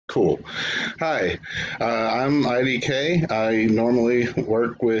Cool. Hi, I'm IDK. I normally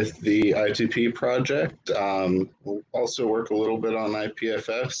work with the I2P project. Also work a little bit on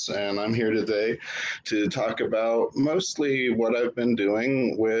IPFS, and I'm here today to talk about mostly what I've been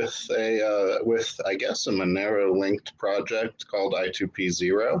doing with I guess, a Monero linked project called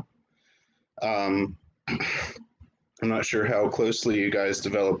I2P0. Um, I'm not sure how closely you guys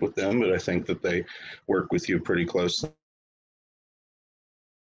develop with them, but I think that they work with you pretty closely.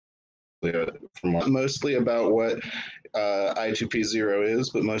 Mostly about what I2P0 is,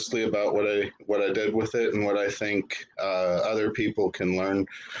 but mostly about what I did with it and what I think other people can learn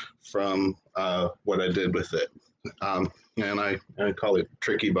from what I did with it. And I call it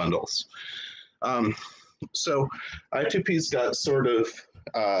tricky bundles. So I2P's got sort of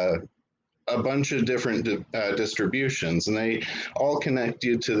a bunch of different distributions, and they all connect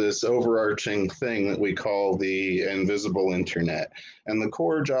you to this overarching thing that we call the invisible internet. And the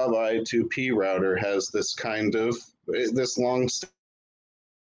core Java I2P router has this long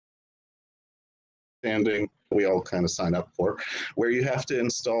standing we all kind of sign up for, where you have to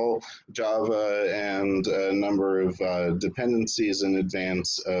install Java and a number of dependencies in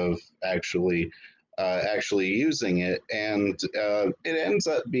advance of actually using it, and it ends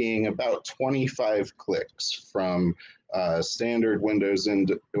up being about 25 clicks from standard Windows 10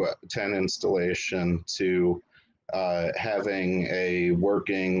 installation to having a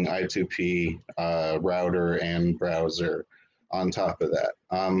working I2P router and browser on top of that.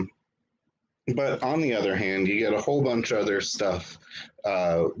 But on the other hand, you get a whole bunch of other stuff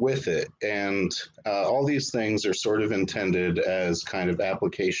with it, and all these things are sort of intended as kind of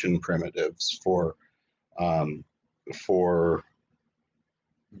application primitives for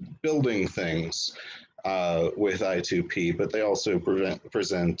building things with I2P, but they also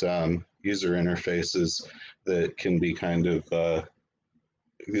present user interfaces that can be kind of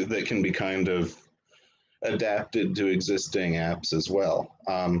adapted to existing apps as well.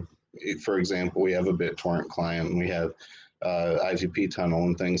 For example, we have a BitTorrent client, and we have I2P tunnel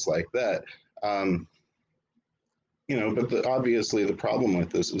and things like that. But obviously the problem with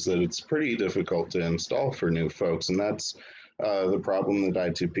this is that it's pretty difficult to install for new folks, and that's the problem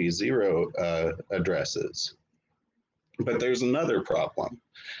that I2P0 addresses. But there's another problem.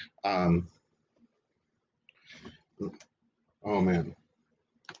 Oh man.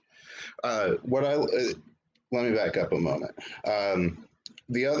 Let me back up a moment. I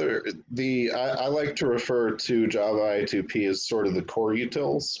like to refer to Java I2P as sort of the core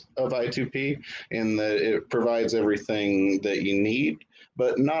utils of I2P, in that it provides everything that you need,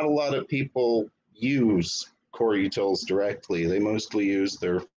 but not a lot of people use core utils directly. They mostly use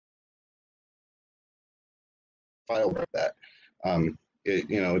their file that.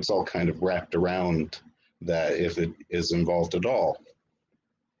 It's all kind of wrapped around that, if it is involved at all.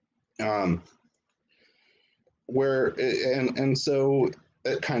 So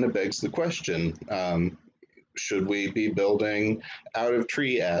it kind of begs the question, should we be building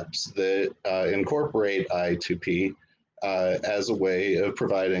out-of-tree apps that incorporate I2P as a way of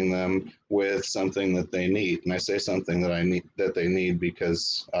providing them with something that they need? And I say something that they need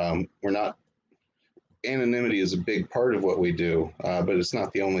because anonymity is a big part of what we do, but it's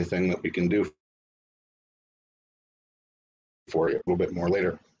not the only thing that we can do for you. A little bit more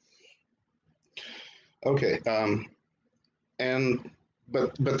later. Okay,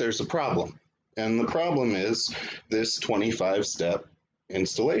 but there's a problem, and the problem is this 25-step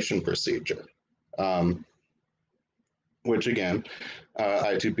installation procedure, which again,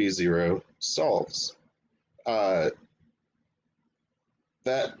 I2P0 solves. Let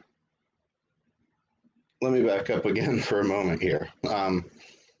me back up again for a moment here. I'm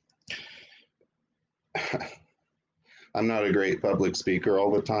not a great public speaker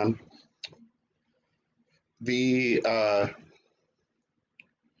all the time.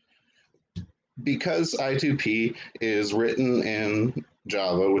 Because I2P is written in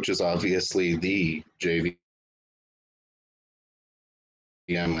Java, which is obviously the JVM,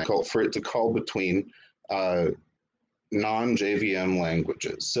 for it to call between non-JVM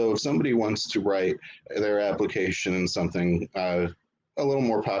languages. So if somebody wants to write their application in something a little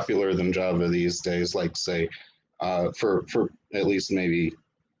more popular than Java these days, like say, for at least maybe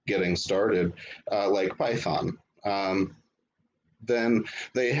getting started, like Python, then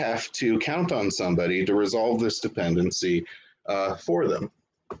they have to count on somebody to resolve this dependency for them.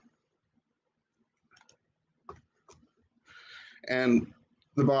 And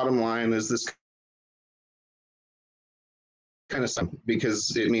the bottom line is this kind of,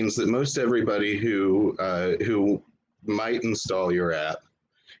 because it means that most everybody who might install your app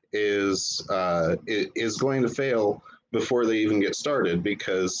is going to fail before they even get started,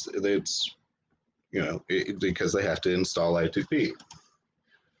 because it's, because they have to install I2P.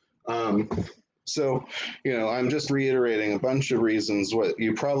 So, I'm just reiterating a bunch of reasons what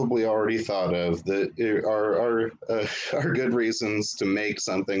you probably already thought of that are good reasons to make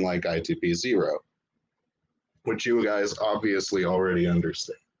something like I2P 0, which you guys obviously already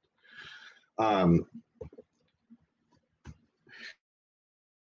understand.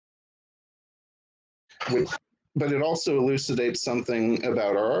 But it also elucidates something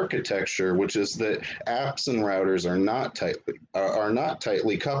about our architecture, which is that apps and routers are not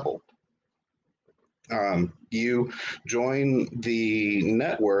tightly coupled. You join the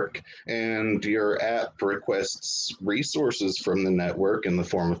network and your app requests resources from the network in the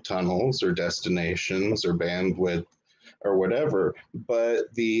form of tunnels or destinations or bandwidth or whatever,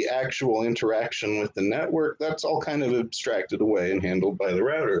 but the actual interaction with the network, that's all kind of abstracted away and handled by the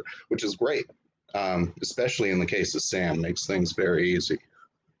router, which is great, especially in the case of SAM, makes things very easy.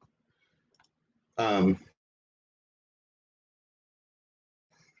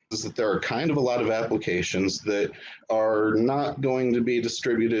 Is that there are kind of a lot of applications that are not going to be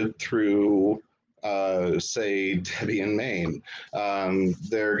distributed through, say, Debian main.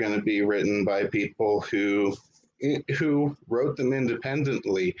 They're going to be written by people who wrote them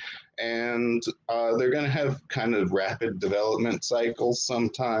independently, and they're going to have kind of rapid development cycles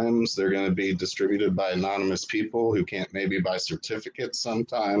sometimes. They're going to be distributed by anonymous people who can't maybe buy certificates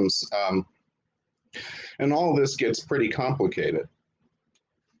sometimes. And all of this gets pretty complicated.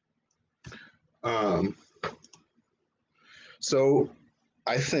 So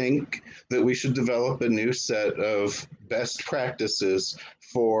I think that we should develop a new set of best practices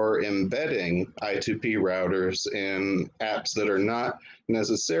for embedding I2P routers in apps that are not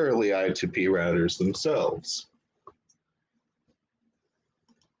necessarily I2P routers themselves.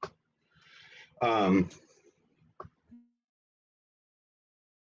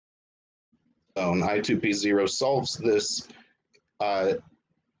 I2P 0 solves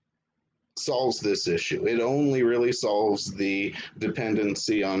this issue. It only really solves the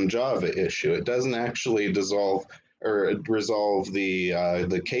dependency on Java issue. It doesn't actually resolve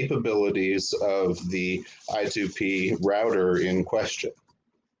the capabilities of the I2P router in question.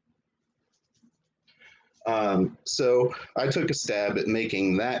 So I took a stab at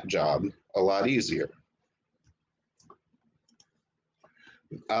making that job a lot easier.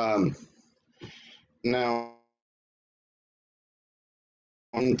 Now,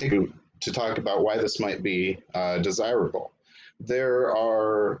 to talk about why this might be desirable. There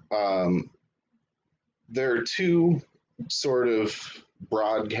are two sort of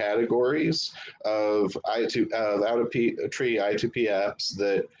broad categories of out-of-tree I2P apps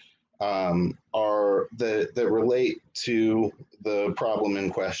that that relate to the problem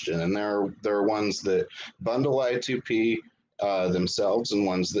in question, and there are ones that bundle I2P themselves and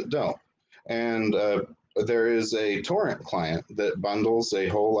ones that don't. And there is a torrent client that bundles a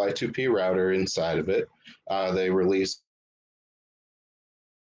whole I2P router inside of it. They release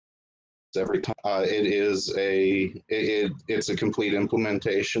every time. It's a complete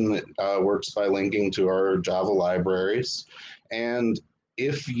implementation that works by linking to our Java libraries. And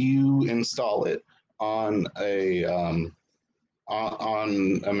if you install it on a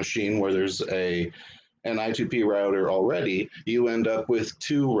machine where there's an I2P router already, you end up with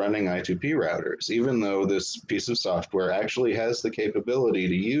two running I2P routers, even though this piece of software actually has the capability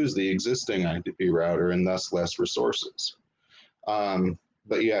to use the existing I2P router and thus less resources.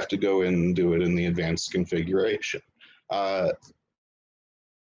 But you have to go in and do it in the advanced configuration. And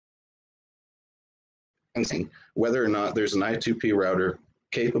whether or not there's an I2P router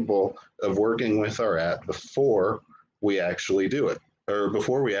capable of working with our app before we actually do it, or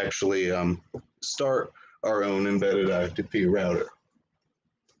before we actually start our own embedded I2P router.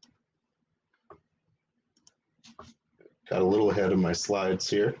 Got a little ahead of my slides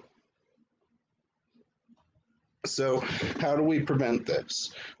here. So how do we prevent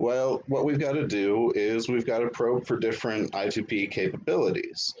this? Well, what we've got to do is we've got to probe for different I2P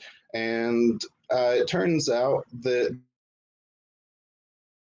capabilities. And it turns out that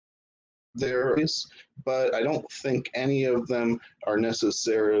there is, but I don't think any of them are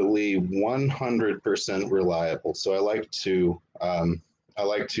necessarily 100% reliable. So I like to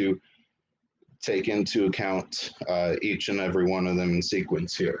take into account each and every one of them in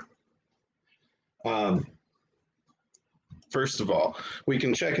sequence here. First of all, we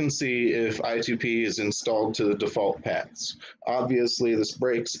can check and see if I2P is installed to the default paths. Obviously, this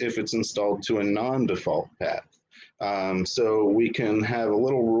breaks if it's installed to a non-default path. So we can have a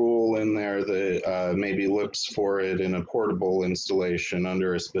little rule in there that maybe looks for it in a portable installation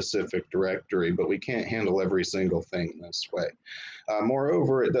under a specific directory, but we can't handle every single thing this way.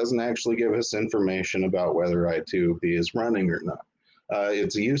 Moreover, it doesn't actually give us information about whether I2P is running or not.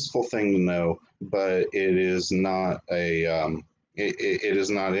 It's a useful thing to know, but it is not it is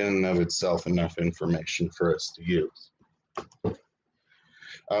not in and of itself enough information for us to use.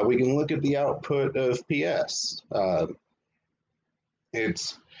 We can look at the output of PS.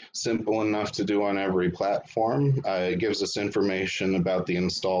 It's simple enough to do on every platform. It gives us information about the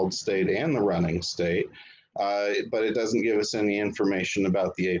installed state and the running state, but it doesn't give us any information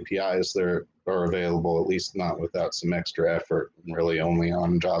about the APIs that are available, at least not without some extra effort, and really only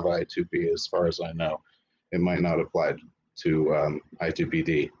on Java I2P as far as I know. It might not apply to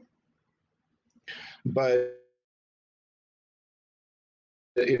I2PD. But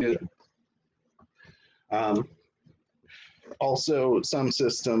it is. Also, some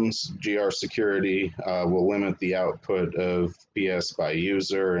systems, GR security, will limit the output of PS by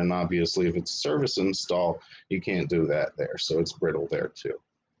user, and obviously if it's a service install, you can't do that there, so it's brittle there too.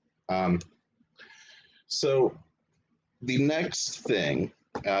 So the next thing,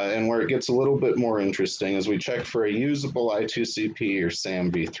 and where it gets a little bit more interesting, is we check for a usable I2CP or SAM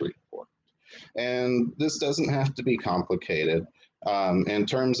v3 port. And this doesn't have to be complicated. In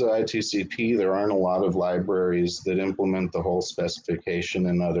terms of I2CP, there aren't a lot of libraries that implement the whole specification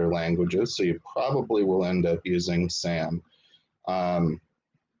in other languages, so you probably will end up using SAM.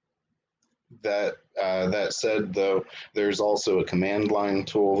 That said, though, there's also a command line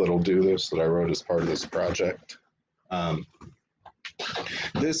tool that'll do this that I wrote as part of this project.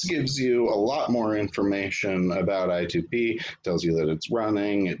 This gives you a lot more information about I2P, tells you that it's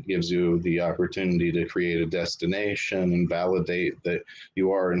running, it gives you the opportunity to create a destination and validate that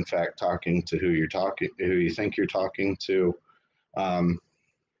you are in fact talking to who you think you're talking to.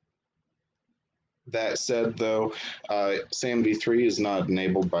 That said, though, SAM v3 is not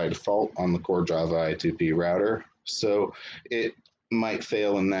enabled by default on the core Java I2P router, so it might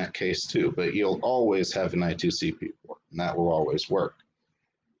fail in that case too, but you'll always have an I2CP port, and that will always work.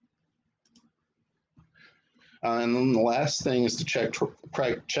 And then the last thing is to check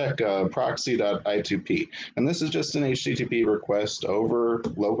proxy.I2P. And this is just an HTTP request over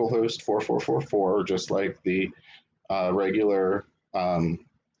localhost 4444, just like the regular the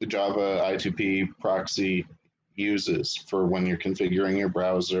Java I2P proxy uses for when you're configuring your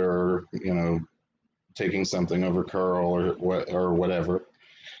browser, taking something over curl or whatever,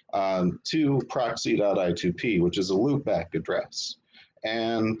 to proxy.I2P, which is a loopback address.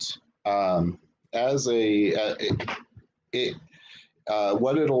 And as what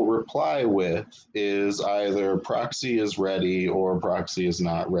it'll reply with is either proxy is ready or proxy is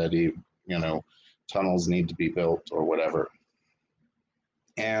not ready, tunnels need to be built or whatever.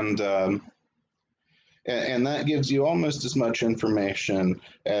 And that gives you almost as much information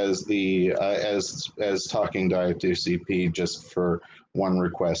as the as talking to I2CP, just for one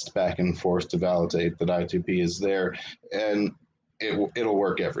request back and forth to validate that I2P is there, and it'll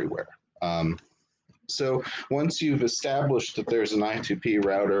work everywhere. So once you've established that there's an I2P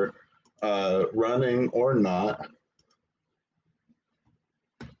router running or not,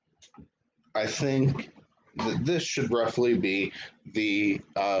 I think that this should roughly be the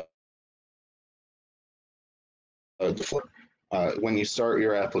when you start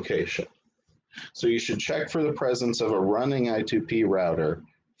your application. So you should check for the presence of a running I2P router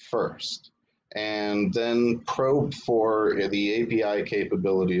first, and then probe for the API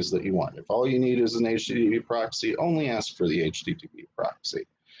capabilities that you want. If all you need is an HTTP proxy, only ask for the HTTP proxy.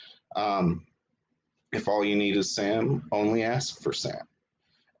 If all you need is SAM, only ask for SAM.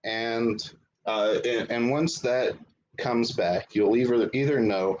 And once that comes back, you'll either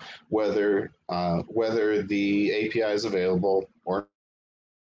know whether the API is available or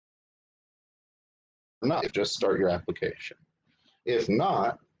not. Just start your application. If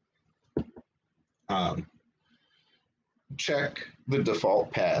not, check the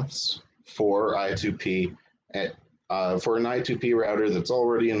default paths for I2P for an I2P router that's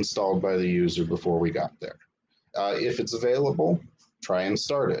already installed by the user before we got there. If it's available, try and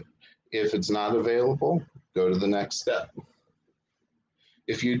start it. If it's not available, go to the next step.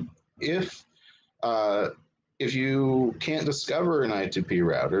 If you can't discover an I2P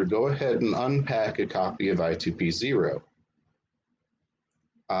router, go ahead and unpack a copy of I2P0.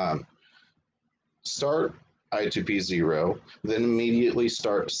 Start I2P0, then immediately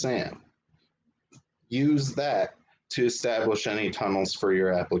start SAM. Use that to establish any tunnels for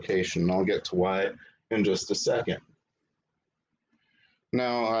your application. I'll get to why in just a second.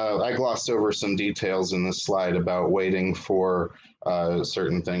 Now, I glossed over some details in this slide about waiting for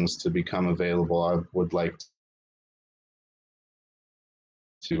certain things to become available. I would like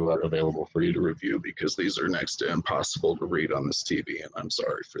to available for you to review because these are next to impossible to read on this TV, and I'm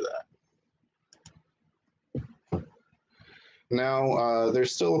sorry for that. Now,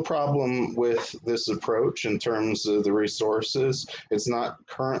 there's still a problem with this approach in terms of the resources. It's not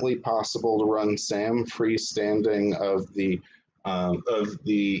currently possible to run SAM freestanding of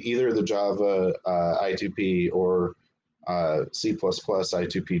either the Java I2P or C++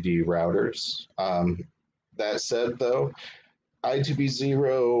 I2PD routers. That said, though,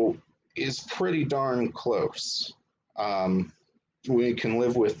 I2P0 is pretty darn close. We can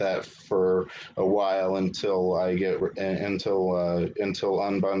live with that for a while until unbundled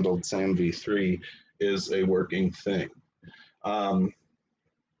SAM v3 is a working thing.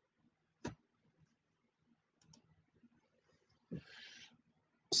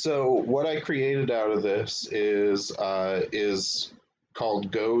 So what I created out of this is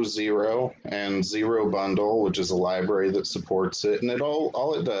called Go Zero and Zero Bundle, which is a library that supports it. And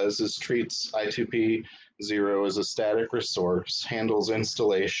all it does is treats I2P0 as a static resource, handles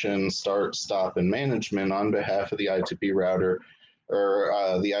installation, start, stop, and management on behalf of the I2P router, or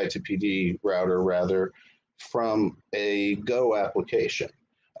the I2PD router rather, from a Go application.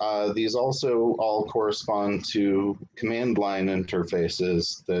 These also all correspond to command line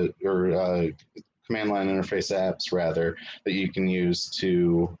interfaces command line interface apps rather, that you can use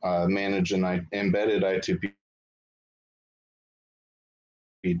to manage an embedded I2P,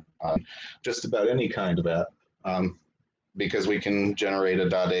 just about any kind of app, because we can generate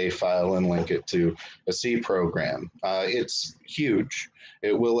a .a file and link it to a C program. It's huge.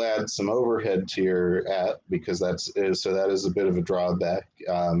 It will add some overhead to your app because that is a bit of a drawback,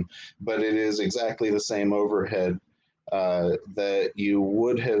 but it is exactly the same overhead that you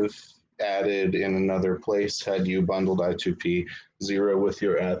would have added in another place had you bundled I2P0 with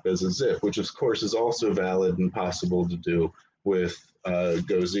your app as a zip, which of course is also valid and possible to do with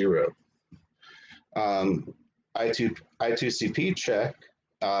Go Zero. I2CP check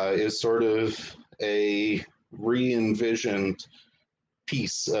is sort of a re-envisioned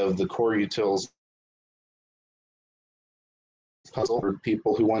piece of the core utils puzzle for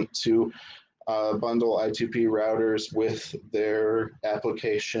people who want to bundle I2P routers with their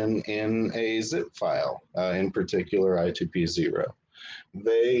application in a zip file, in particular I2P0.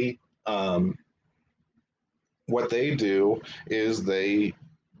 What they do is they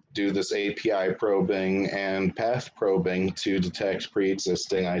do this API probing and path probing to detect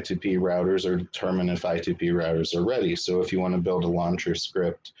pre-existing I2P routers or determine if I2P routers are ready. So if you want to build a launcher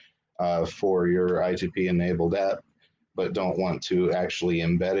script for your I2P-enabled app, but don't want to actually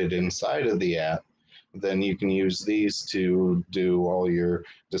embed it inside of the app, then you can use these to do all your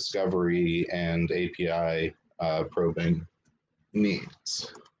discovery and API probing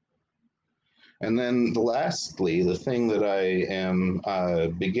needs. And then lastly, the thing that I am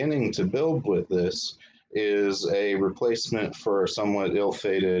beginning to build with this is a replacement for a somewhat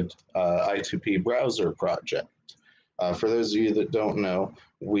ill-fated I2P browser project. For those of you that don't know,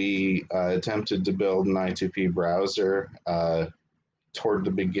 we attempted to build an I2P browser toward the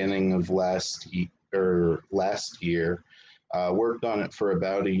beginning of last year. Worked on it for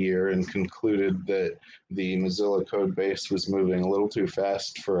about a year and concluded that the Mozilla code base was moving a little too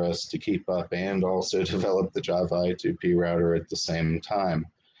fast for us to keep up, and also develop the Java I2P router at the same time.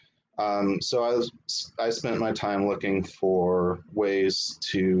 So I spent my time looking for ways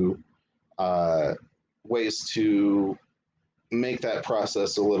to make that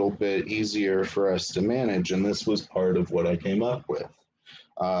process a little bit easier for us to manage, and this was part of what I came up with.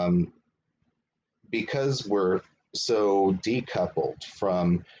 Because we're so decoupled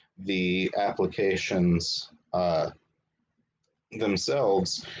from the applications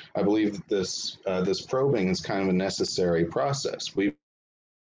themselves, I believe that this probing is kind of a necessary process. We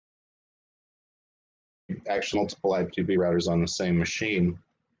actually multiple I2P routers on the same machine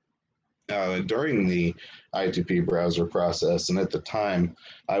during the I2P browser process, and at the time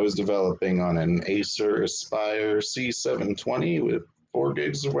I was developing on an Acer Aspire C720 with 4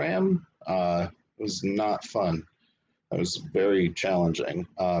 gigs of RAM. It was not fun. It was very challenging.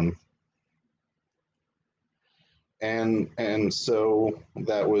 And so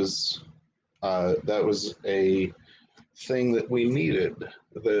that was a thing that we needed,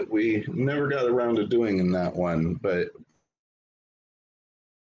 that we never got around to doing in that one, but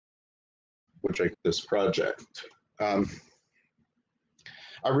this project. I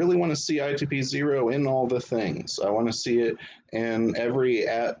really want to see I2P0 in all the things. I want to see it in every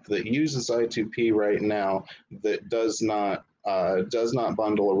app that uses I2P right now that does not does not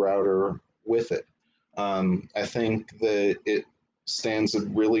bundle a router with it. I think that it stands a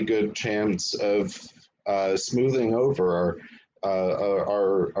really good chance of smoothing over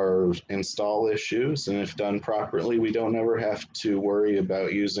our install issues, and if done properly, we don't ever have to worry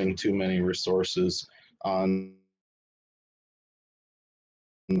about using too many resources on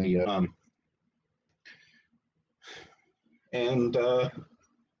the and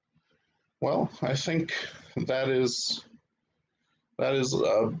well, I think that is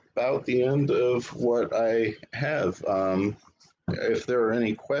about the end of what I have. If there are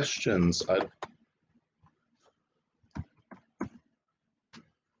any questions, I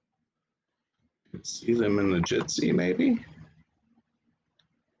see them in the Jitsi, maybe.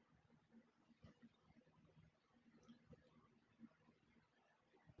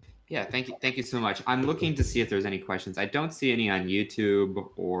 Yeah, thank you so much. I'm looking to see if there's any questions. I don't see any on YouTube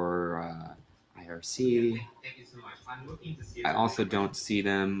or IRC. Yeah, thank you so much. I'm looking to see. I also don't see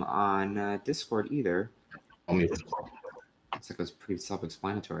them on Discord either. Looks like it was pretty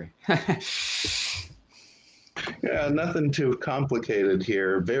self-explanatory. Yeah, nothing too complicated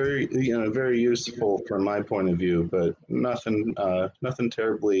here. Very, very useful from my point of view, but nothing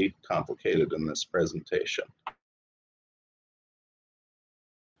terribly complicated in this presentation.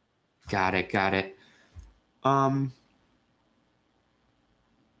 Got it.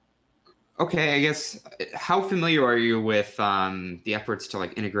 Okay, I guess, how familiar are you with the efforts to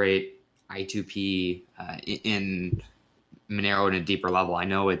like integrate I2P in Monero at a deeper level? I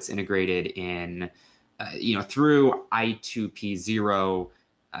know it's integrated in, through I2P0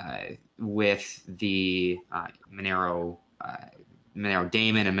 with the Monero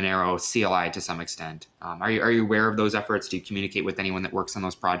daemon and Monero CLI to some extent. Are you aware of those efforts? Do you communicate with anyone that works on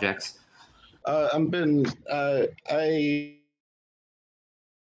those projects?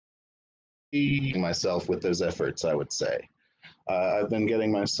 Myself with those efforts, I would say. I've been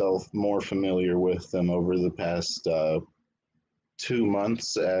getting myself more familiar with them over the past 2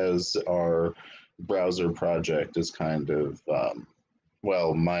 months as our browser project is kind of,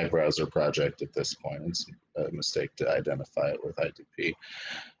 well, my browser project at this point. It's a mistake to identify it with I2P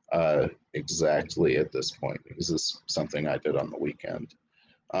exactly at this point, because this is something I did on the weekend.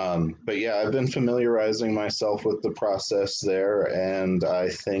 But yeah, I've been familiarizing myself with the process there, and I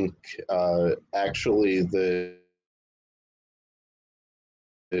think actually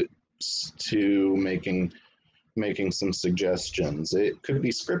to making some suggestions. It could be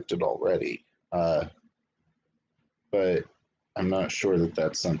scripted already, but I'm not sure that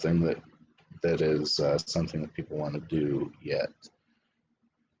that's something that is something that people want to do yet.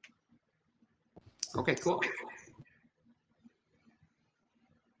 Okay, cool.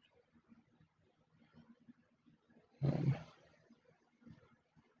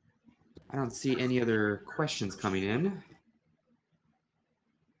 I don't see any other questions coming in.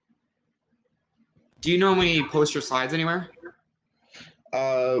 Do you normally post your slides anywhere?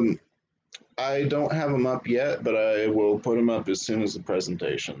 I don't have them up yet, but I will put them up as soon as the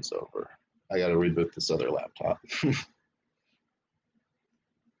presentation's over. I got to reboot this other laptop.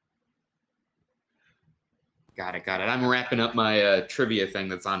 Got it. I'm wrapping up my trivia thing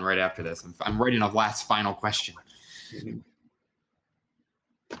that's on right after this. I'm writing a last final question.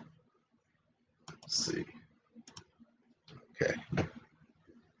 Let's see. Okay.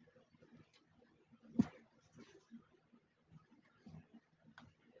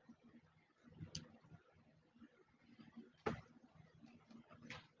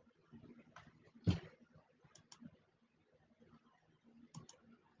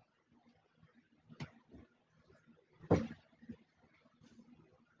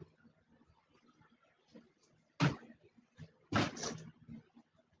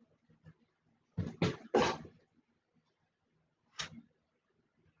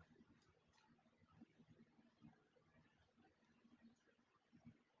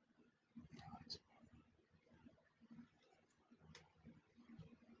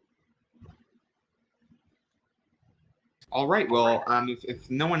 All right. Well, if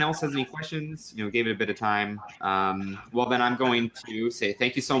no one else has any questions, gave it a bit of time. Well, then I'm going to say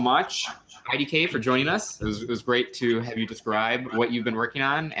thank you so much, IDK, for joining us. It was great to have you describe what you've been working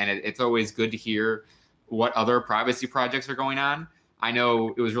on, and it's always good to hear what other privacy projects are going on. I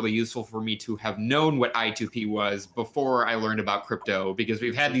know it was really useful for me to have known what I2P was before I learned about crypto, because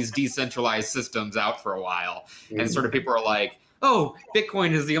we've had these decentralized systems out for a while, and sort of people are like, oh,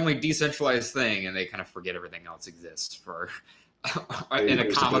 Bitcoin is the only decentralized thing, and they kind of forget everything else exists for in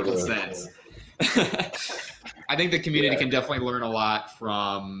a comical sense. I think the community can definitely learn a lot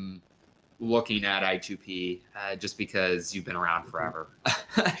from looking at I2P just because you've been around forever.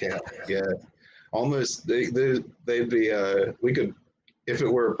 Yeah. almost they'd be we could, if it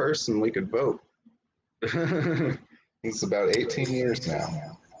were a person, we could vote. It's about 18 years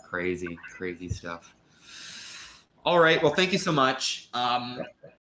now. Crazy stuff. All right. Well, thank you so much.